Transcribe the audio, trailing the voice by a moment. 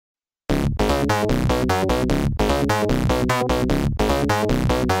Hello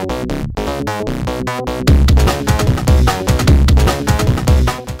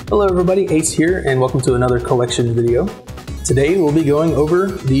everybody, Ace here, and welcome to another collection video. Today we'll be going over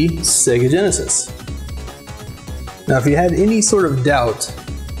the Sega Genesis. Now if you had any sort of doubt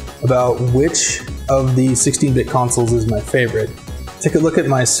about which of the 16-bit consoles is my favorite, take a look at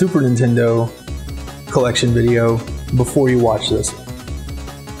my Super Nintendo collection video before you watch this one.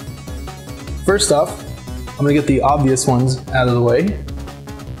 First off, I'm going to get the obvious ones out of the way.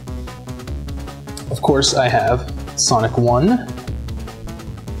 Of course I have Sonic 1,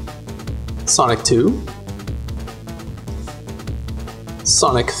 Sonic 2,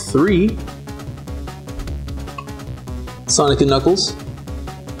 Sonic 3, Sonic & Knuckles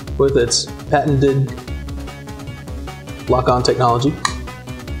with its patented lock-on technology,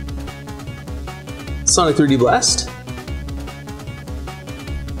 Sonic 3D Blast,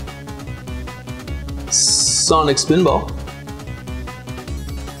 Sonic Spinball,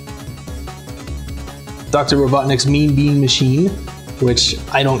 Dr. Robotnik's Mean Bean Machine, which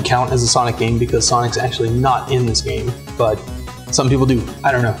I don't count as a Sonic game because Sonic's actually not in this game, but some people do,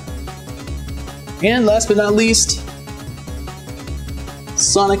 I don't know. And last but not least,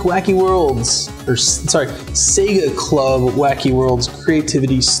 Sonic Wacky Worlds, or sorry, Sega Club Wacky Worlds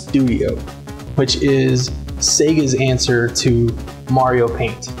Creativity Studio, which is Sega's answer to Mario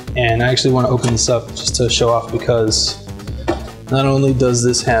Paint. And I actually want to open this up just to show off because not only does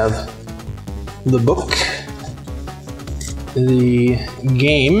this have the book, the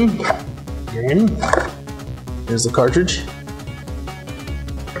game, there's the cartridge,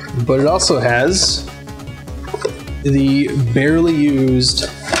 but it also has the barely used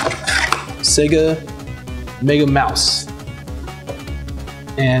Sega Mega Mouse.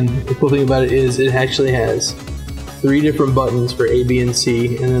 And the cool thing about it is it actually has 3 different buttons for A, B, and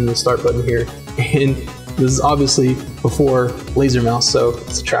C, and then the start button here. And this is obviously before Laser Mouse, so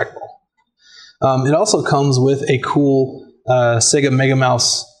it's a trackball. It also comes with a cool Sega Mega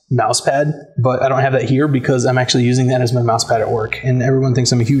Mouse mousepad, but I don't have that here because I'm actually using that as my mousepad at work, and everyone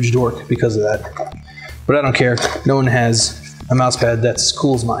thinks I'm a huge dork because of that. But I don't care. No one has a mousepad that's as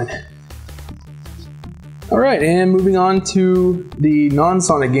cool as mine. Alright, and moving on to the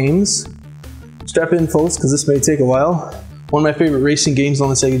non-Sonic games. Strap in, folks, because this may take a while. One of my favorite racing games on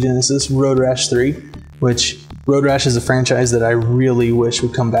the Sega Genesis, Road Rash 3, which Road Rash is a franchise that I really wish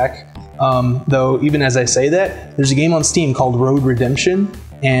would come back. Though, even as I say that, there's a game on Steam called Road Redemption,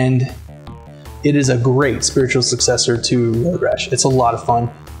 and it is a great spiritual successor to Road Rash. It's a lot of fun,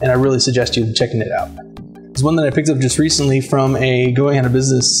 and I really suggest you checking it out. It's one that I picked up just recently from a going out of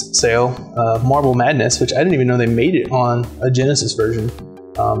business sale, Marble Madness, which I didn't even know they made it on a Genesis version.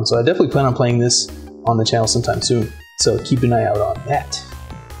 So I definitely plan on playing this on the channel sometime soon, so keep an eye out on that.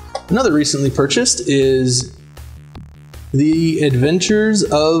 Another recently purchased is The Adventures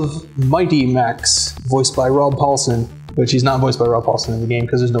of Mighty Max, voiced by Rob Paulsen, which he's not voiced by Rob Paulsen in the game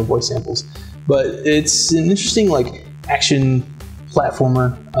because there's no voice samples. But it's an interesting like action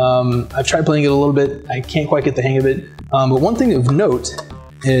platformer. I've tried playing it a little bit. I can't quite get the hang of it. But one thing of note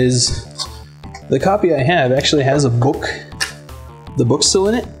is the copy I have actually has a book. The book's still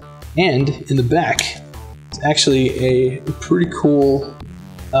in it, and in the back, it's actually a pretty cool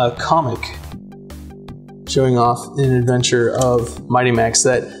comic showing off an adventure of Mighty Max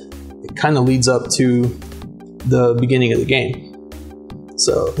that kind of leads up to the beginning of the game.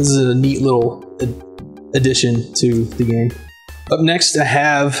 So this is a neat little addition to the game. Up next, I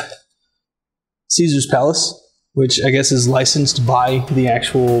have Caesar's Palace, which I guess is licensed by the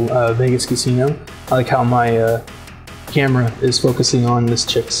actual Vegas casino. I like how my camera is focusing on this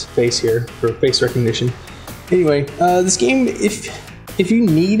chick's face here for face recognition. Anyway, this game, if you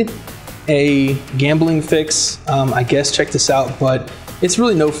need a gambling fix, I guess check this out, but it's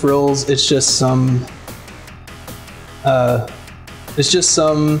really no frills. It's just some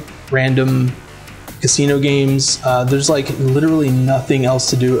random casino games. There's like literally nothing else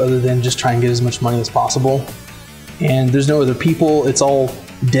to do other than just try and get as much money as possible. And there's no other people. It's all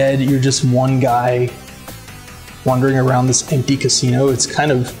dead. You're just one guy wandering around this empty casino. It's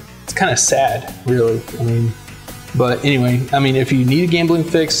kind of sad, really. I mean, but anyway, I mean, if you need a gambling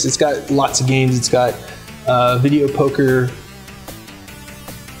fix, it's got lots of games. It's got video poker,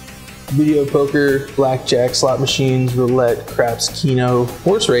 blackjack, slot machines, roulette, craps, keno,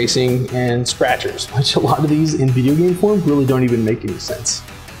 horse racing, and scratchers, which a lot of these in video game form really don't even make any sense.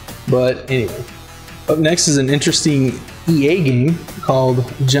 But anyway, up next is an interesting EA game called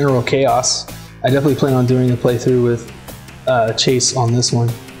General Chaos. I definitely plan on doing a playthrough with Chase on this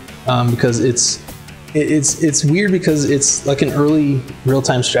one because it's It's weird because it's like an early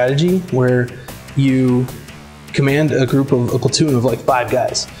real-time strategy where you command a platoon of like 5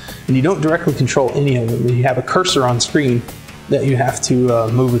 guys, and you don't directly control any of them. You have a cursor on screen that you have to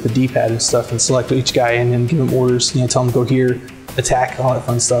move with the D-pad and stuff, and select each guy and then give them orders. You know, tell them to go here, attack, all that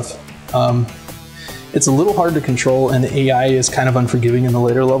fun stuff. It's a little hard to control, and the AI is kind of unforgiving in the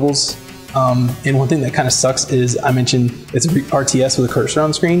later levels. And one thing that kind of sucks is I mentioned it's RTS with a cursor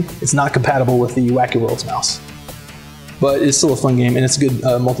on screen. It's not compatible with the Wacky Worlds mouse, but it's still a fun game and it's a good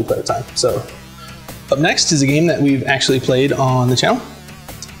multiplayer time. So up next is a game that we've actually played on the channel,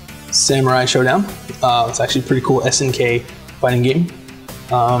 Samurai Shodown. It's actually a pretty cool SNK fighting game.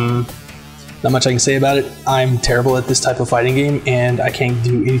 Not much I can say about it. I'm terrible at this type of fighting game, and I can't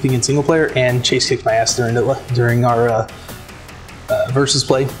do anything in single player, and Chase kicked my ass during our versus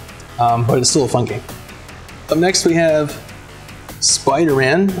play. But it's still a fun game. Up next we have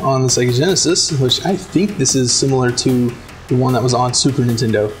Spider-Man on the Sega Genesis, which I think this is similar to the one that was on Super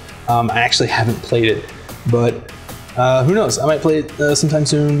Nintendo. I actually haven't played it, but who knows? I might play it sometime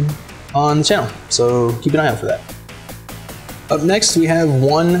soon on the channel, so keep an eye out for that. Up next we have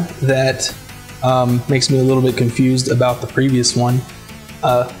one that makes me a little bit confused about the previous one,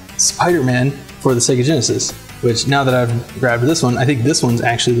 Spider-Man for the Sega Genesis. Which, now that I've grabbed this one, I think this one's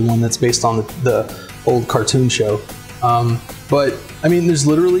actually the one that's based on the old cartoon show. But, I mean, there's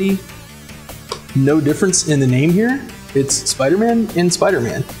literally no difference in the name here. It's Spider-Man and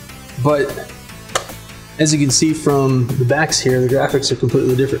Spider-Man. But, as you can see from the backs here, the graphics are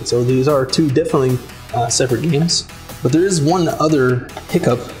completely different. So these are two definitely separate games. But there is one other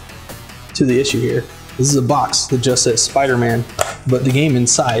hiccup to the issue here. This is a box that just says Spider-Man, but the game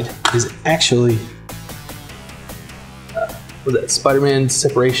inside is actually Spider-Man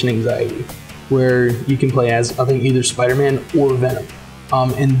Separation Anxiety, where you can play as, I think, either Spider-Man or Venom.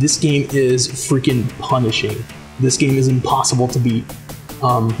 And this game is freaking punishing. This game is impossible to beat.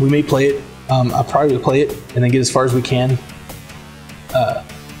 We may play it, I'll probably play it and then get as far as we can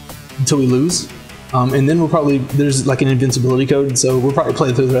until we lose. And then there's like an invincibility code, so we'll probably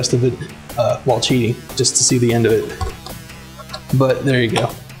play through the rest of it while cheating, just to see the end of it. But there you go.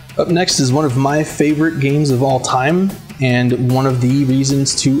 Up next is one of my favorite games of all time, and one of the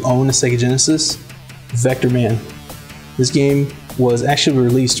reasons to own a Sega Genesis, Vector Man. This game was actually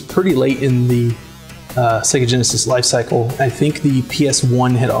released pretty late in the Sega Genesis life cycle. I think the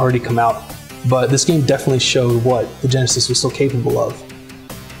PS1 had already come out, but this game definitely showed what the Genesis was still capable of.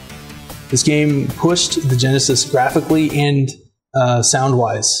 This game pushed the Genesis graphically and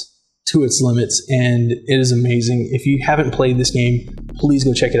sound-wise to its limits, and it is amazing. If you haven't played this game, please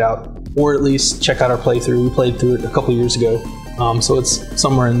go check it out, or at least check out our playthrough. We played through it a couple years ago, so it's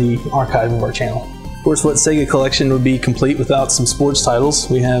somewhere in the archive of our channel. Of course, what Sega collection would be complete without some sports titles?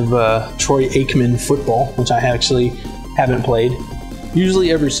 We have Troy Aikman Football, which I actually haven't played.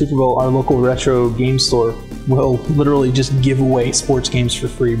 Usually every Super Bowl, our local retro game store will literally just give away sports games for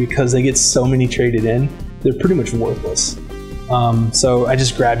free because they get so many traded in, they're pretty much worthless. So I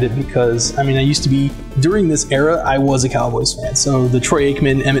just grabbed it because, I mean, I used to be, during this era, I was a Cowboys fan. So the Troy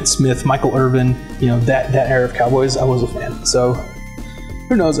Aikman, Emmitt Smith, Michael Irvin, you know, that era of Cowboys, I was a fan. So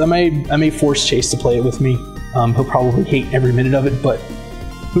who knows, I may force Chase to play it with me. He'll probably hate every minute of it, but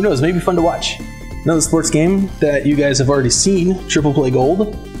who knows, maybe fun to watch. Another sports game that you guys have already seen, Triple Play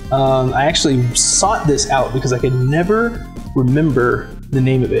Gold. I actually sought this out because I could never remember the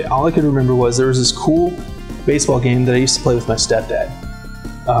name of it. All I could remember was there was this cool baseball game that I used to play with my stepdad.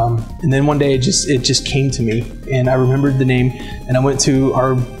 And then one day it just came to me, and I remembered the name, and I went to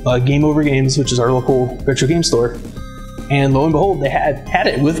our Game Over Games, which is our local retro game store, and lo and behold, they had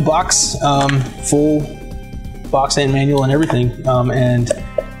it with box, full box and manual and everything. And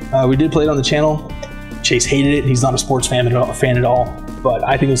we did play it on the channel. Chase hated it. He's not a sports fan at all, but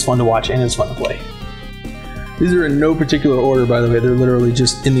I think it was fun to watch and it was fun to play. These are in no particular order, by the way. They're literally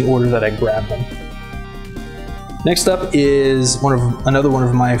just in the order that I grabbed them. Next up is another one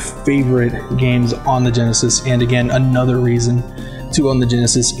of my favorite games on the Genesis, and again, another reason to own the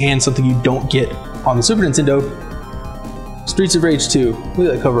Genesis and something you don't get on the Super Nintendo, Streets of Rage 2.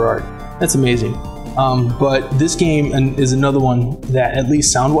 Look at that cover art. That's amazing. But this game is another one that, at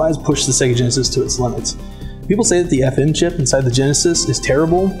least sound-wise, pushed the Sega Genesis to its limits. People say that the FM chip inside the Genesis is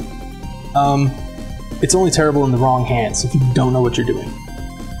terrible. It's only terrible in the wrong hands if you don't know what you're doing.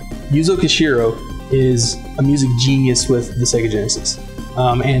 Yuzo Koshiro is a music genius with the Sega Genesis.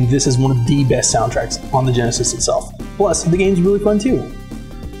 And this is one of the best soundtracks on the Genesis itself. Plus, the game's really fun too.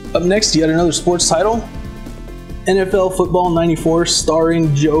 Up next, yet another sports title, NFL Football 94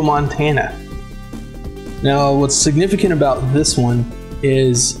 starring Joe Montana. Now, what's significant about this one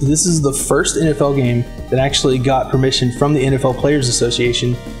is this is the first NFL game that actually got permission from the NFL Players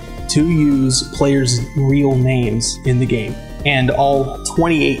Association to use players' real names in the game. And all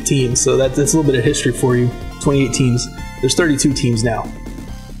 28 teams, so that's a little bit of history for you. 28 teams. There's 32 teams now.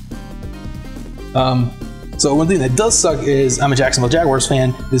 So one thing that does suck is I'm a Jacksonville Jaguars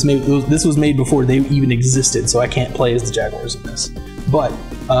fan. This was made before they even existed, so I can't play as the Jaguars in this. But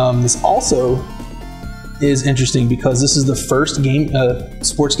this also is interesting because this is the first game,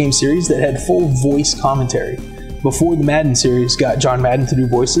 sports game series that had full voice commentary. Before the Madden series got John Madden to do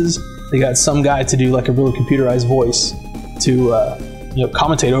voices, they got some guy to do like a really computerized voice to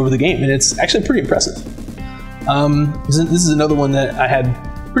commentate over the game, and it's actually pretty impressive. This is another one that I had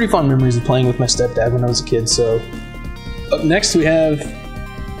pretty fond memories of playing with my stepdad when I was a kid. So up next we have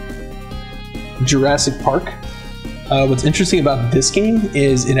Jurassic Park. What's interesting about this game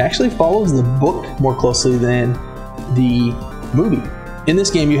is it actually follows the book more closely than the movie. In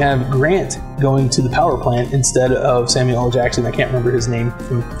this game, you have Grant going to the power plant instead of Samuel L. Jackson. I can't remember his name,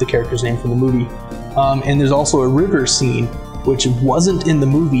 from the character's name from the movie. And there's also a river scene, which wasn't in the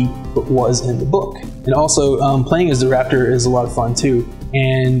movie, but was in the book. And also, playing as the Raptor is a lot of fun too.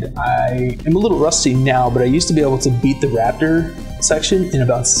 And I am a little rusty now, but I used to be able to beat the Raptor section in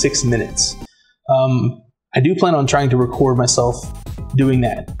about 6 minutes. I do plan on trying to record myself doing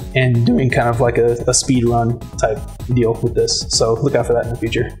that and doing kind of like a speed run type deal with this. So look out for that in the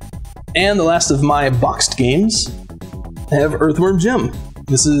future. And the last of my boxed games, I have Earthworm Jim.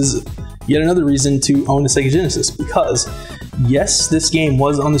 This is yet another reason to own a Sega Genesis because yes, this game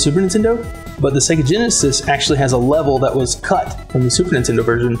was on the Super Nintendo, but the Sega Genesis actually has a level that was cut from the Super Nintendo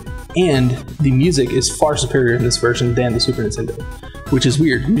version, and the music is far superior in this version than the Super Nintendo, which is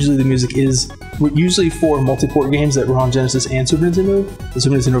weird. Usually the music is, usually for multi-port games that were on Genesis and Super Nintendo, the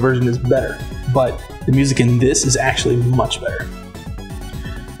Super Nintendo version is better, but the music in this is actually much better.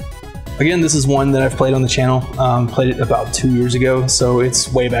 Again, this is one that I've played on the channel, played it about 2 years ago, so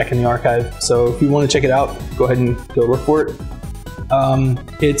it's way back in the archive. So if you want to check it out, go ahead and go look for it.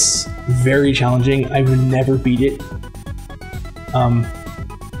 It's very challenging. I would never beat it,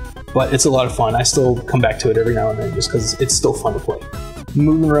 but it's a lot of fun. I still come back to it every now and then just because it's still fun to play.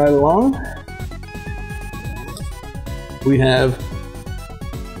 Moving right along, we have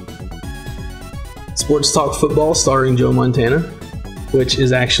Sports Talk Football starring Joe Montana, which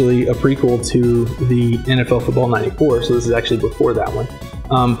is actually a prequel to the NFL Football 94, so this is actually before that one.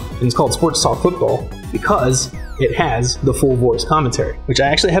 And it's called Sports Talk Football because it has the full voice commentary, which I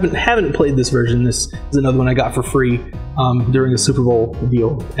actually haven't played this version. This is another one I got for free during a Super Bowl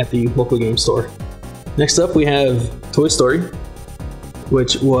deal at the local game store. Next up, we have Toy Story,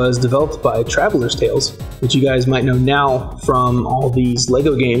 which was developed by Traveler's Tales, which you guys might know now from all these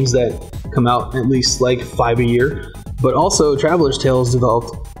Lego games that come out at least like 5 a year. But also, Traveler's Tales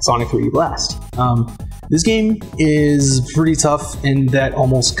developed Sonic 3D Blast. This game is pretty tough in that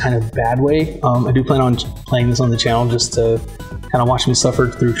almost kind of bad way. I do plan on playing this on the channel just to kind of watch me suffer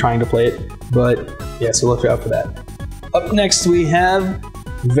through trying to play it. But yeah, so look out for that. Up next, we have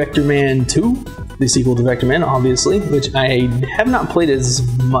Vector Man 2, the sequel to Vector Man, obviously, which I have not played as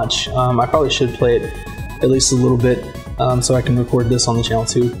much. I probably should play it at least a little bit. So I can record this on the channel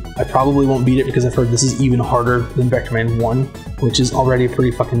too. I probably won't beat it because I've heard this is even harder than Vector Man 1, which is already a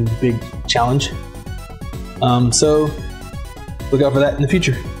pretty fucking big challenge. So look out for that in the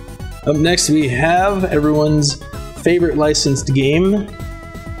future. Up next, we have everyone's favorite licensed game,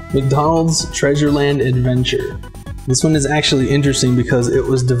 McDonald's Treasureland Adventure. This one is actually interesting because it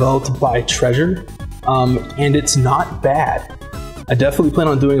was developed by Treasure, and it's not bad. I definitely plan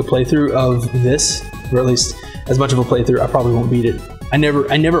on doing a playthrough of this, or at least as much of a playthrough. I probably won't beat it. I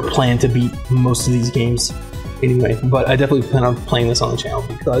never plan to beat most of these games anyway, but I definitely plan on playing this on the channel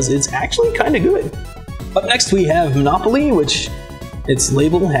because it's actually kind of good. Up next, we have Monopoly, which its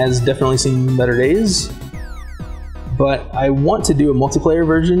label has definitely seen better days, but I want to do a multiplayer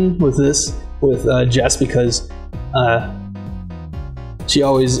version with this with Jess because she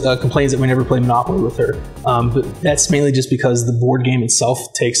always complains that we never play Monopoly with her, but that's mainly just because the board game itself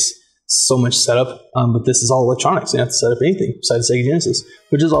takes so much setup, but this is all electronics. You don't have to set up anything besides Sega Genesis,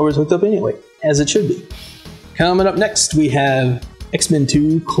 which is always hooked up anyway, as it should be. Coming up next, we have X-Men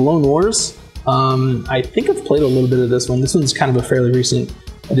 2 Clone Wars. I think I've played a little bit of this one. This one's kind of a fairly recent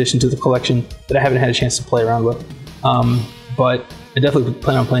addition to the collection that I haven't had a chance to play around with. But I definitely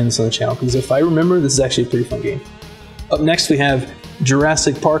plan on playing this on the channel because if I remember, this is actually a pretty fun game. Up next, we have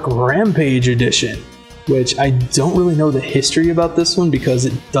Jurassic Park Rampage Edition, which I don't really know the history about this one because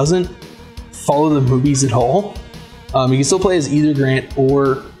it doesn't follow the movies at all. You can still play as either Grant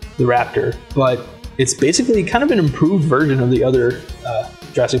or the Raptor, but it's basically kind of an improved version of the other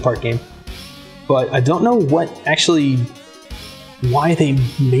Jurassic Park game. But I don't know why they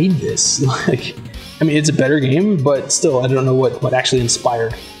made this. Like, I mean, it's a better game, but still, I don't know what actually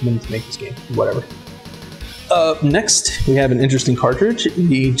inspired them to make this game. Whatever. Next, we have an interesting cartridge,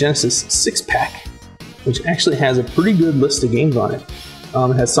 the Genesis 6-pack, which actually has a pretty good list of games on it.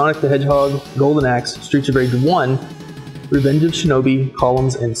 It has Sonic the Hedgehog, Golden Axe, Streets of Rage 1, Revenge of Shinobi,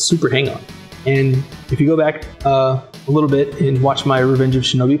 Columns, and Super Hang-On. And if you go back a little bit and watch my Revenge of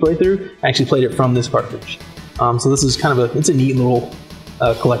Shinobi playthrough, I actually played it from this cartridge. So this is kind of it's a neat little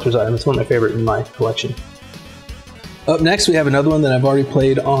collector's item. It's one of my favorite in my collection. Up next, we have another one that I've already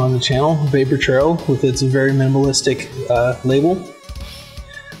played on the channel, Vapor Trail, with its very minimalistic label.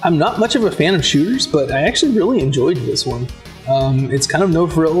 I'm not much of a fan of shooters, but I actually really enjoyed this one. It's kind of no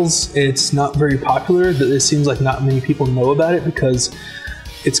frills. It's not very popular. It seems like not many people know about it because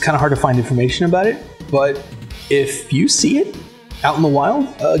it's kind of hard to find information about it. But if you see it out in the wild,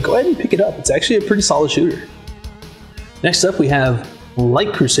 go ahead and pick it up. It's actually a pretty solid shooter. Next up, we have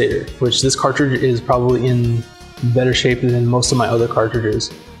Light Crusader, which this cartridge is probably in better shape than most of my other cartridges.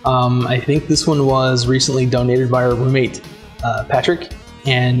 I think this one was recently donated by our roommate, Patrick,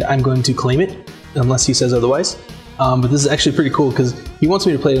 and I'm going to claim it unless he says otherwise. But this is actually pretty cool because he wants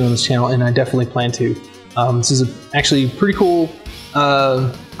me to play it on his channel, and I definitely plan to. This is actually pretty cool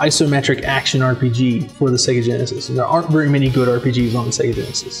isometric action RPG for the Sega Genesis. And there aren't very many good RPGs on the Sega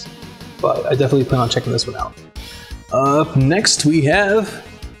Genesis, but I definitely plan on checking this one out. Up next, we have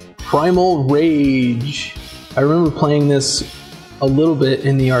Primal Rage. I remember playing this a little bit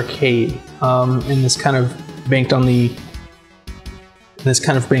in the arcade, and this kind of banked on the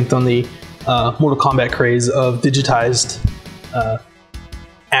Mortal Kombat craze of digitized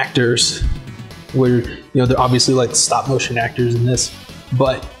actors, where they're obviously like stop motion actors in this,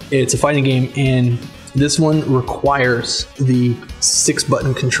 but it's a fighting game, and this one requires the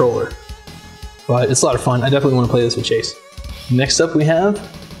 6-button controller. But it's a lot of fun. I definitely want to play this with Chase. Next up, we have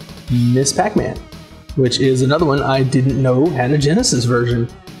Miss Pacman, which is another one I didn't know had a Genesis version.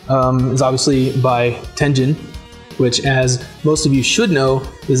 It's obviously by Tengen, which, as most of you should know,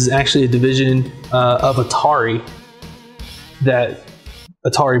 this is actually a division of Atari that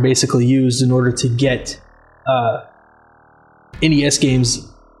Atari basically used in order to get NES games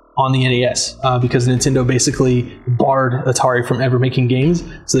on the NES, because Nintendo basically barred Atari from ever making games,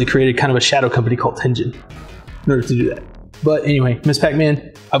 so they created kind of a shadow company called Tengen in order to do that. But anyway, Miss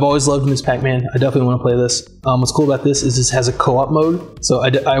Pacman, I've always loved Miss Pacman. I definitely want to play this. What's cool about this is this has a co-op mode, so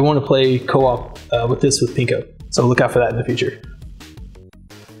I want to play co-op with this with Pinko, so look out for that in the future.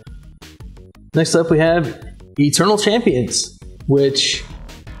 Next up, we have Eternal Champions, which,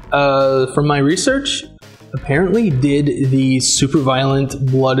 from my research, apparently did the super violent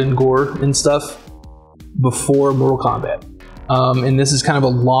blood and gore and stuff before Mortal Kombat. And this is kind of a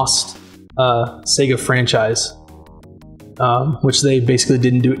lost Sega franchise, which they basically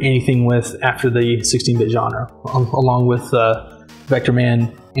didn't do anything with after the 16-bit genre, along with Vector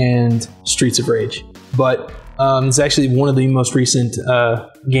Man and Streets of Rage. But it's actually one of the most recent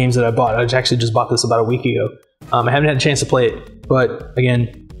games that I bought. I actually just bought this about a week ago. I haven't had a chance to play it, but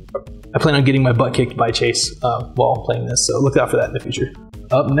again, I plan on getting my butt kicked by Chase while playing this, so look out for that in the future.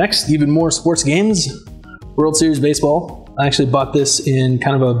 Up next, even more sports games, World Series Baseball. I actually bought this in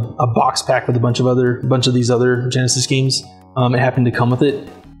kind of a box pack with a bunch of these other Genesis games. It happened to come with it.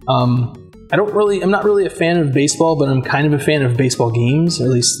 I'm not really a fan of baseball, but I'm kind of a fan of baseball games, or at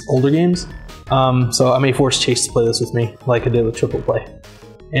least older games. So I may force Chase to play this with me, like I did with Triple Play.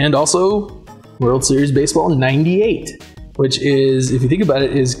 And also, World Series Baseball 98. Which is, if you think about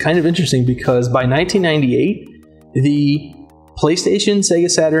it, is kind of interesting because by 1998, the PlayStation,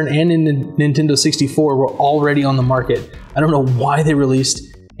 Sega Saturn, and Nintendo 64 were already on the market. I don't know why they released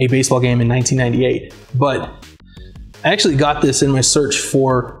a baseball game in 1998, but I actually got this in my search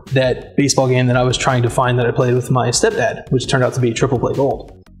for that baseball game that I was trying to find that I played with my stepdad, which turned out to be Triple Play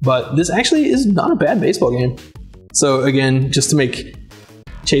Gold. But this actually is not a bad baseball game. So again, just to make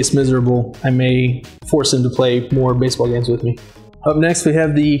Chase miserable, I may force him to play more baseball games with me. Up next, we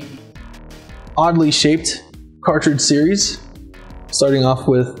have the oddly shaped cartridge series, starting off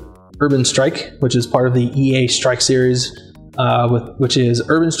with Urban Strike, which is part of the EA Strike series, which is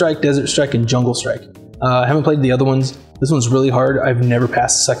Urban Strike, Desert Strike, and Jungle Strike. I haven't played the other ones. This one's really hard. I've never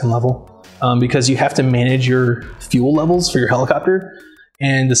passed the second level because you have to manage your fuel levels for your helicopter,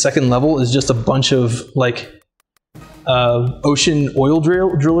 and the second level is just a bunch of like ocean oil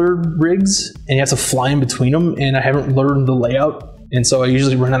driller rigs, and you have to fly in between them, and I haven't learned the layout, and so I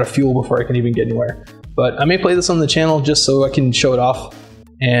usually run out of fuel before I can even get anywhere. But I may play this on the channel just so I can show it off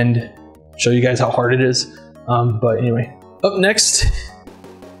and show you guys how hard it is. But anyway, up next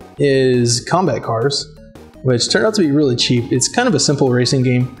is Combat Cars, which turned out to be really cheap. It's kind of a simple racing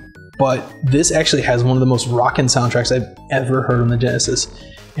game, but this actually has one of the most rockin' soundtracks I've ever heard on the Genesis.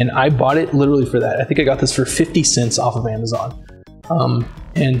 And I bought it literally for that. I think I got this for 50 cents off of Amazon.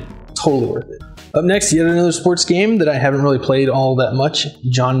 And totally worth it. Up next, yet another sports game that I haven't really played all that much,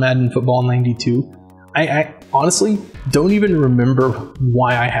 John Madden Football 92. I honestly don't even remember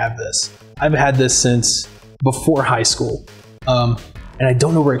why I have this. I've had this since before high school, and I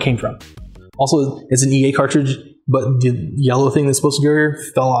don't know where it came from. Also, it's an EA cartridge, but the yellow thing that's supposed to go here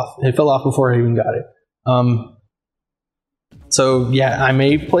fell off. It fell off before I even got it. So yeah, I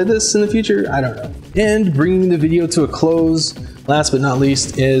may play this in the future, I don't know. And bringing the video to a close, last but not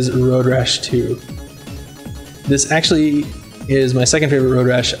least, is Road Rash II. This actually is my second favorite Road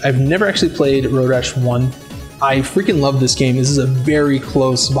Rash. I've never actually played Road Rash 1. I freaking love this game. This is a very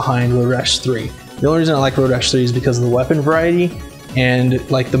close behind Road Rash 3. The only reason I like Road Rash 3 is because of the weapon variety and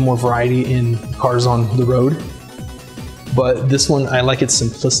like the more variety in cars on the road. But this one, I like its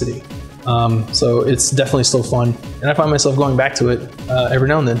simplicity. So it's definitely still fun, and I find myself going back to it every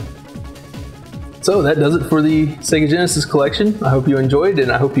now and then. So that does it for the Sega Genesis collection. I hope you enjoyed,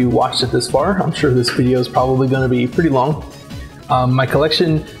 and I hope you watched it this far. I'm sure this video is probably going to be pretty long. My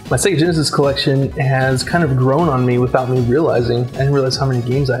Sega Genesis collection has kind of grown on me without me realizing. I didn't realize how many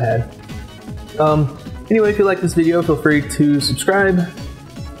games I had. Anyway, if you like this video, feel free to subscribe.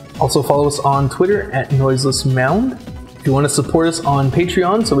 Also follow us on Twitter at noiselessmound. If you want to support us on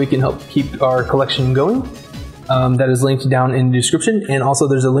Patreon so we can help keep our collection going, that is linked down in the description. And also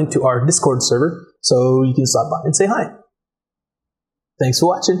there's a link to our Discord server so you can stop by and say hi. Thanks for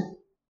watching.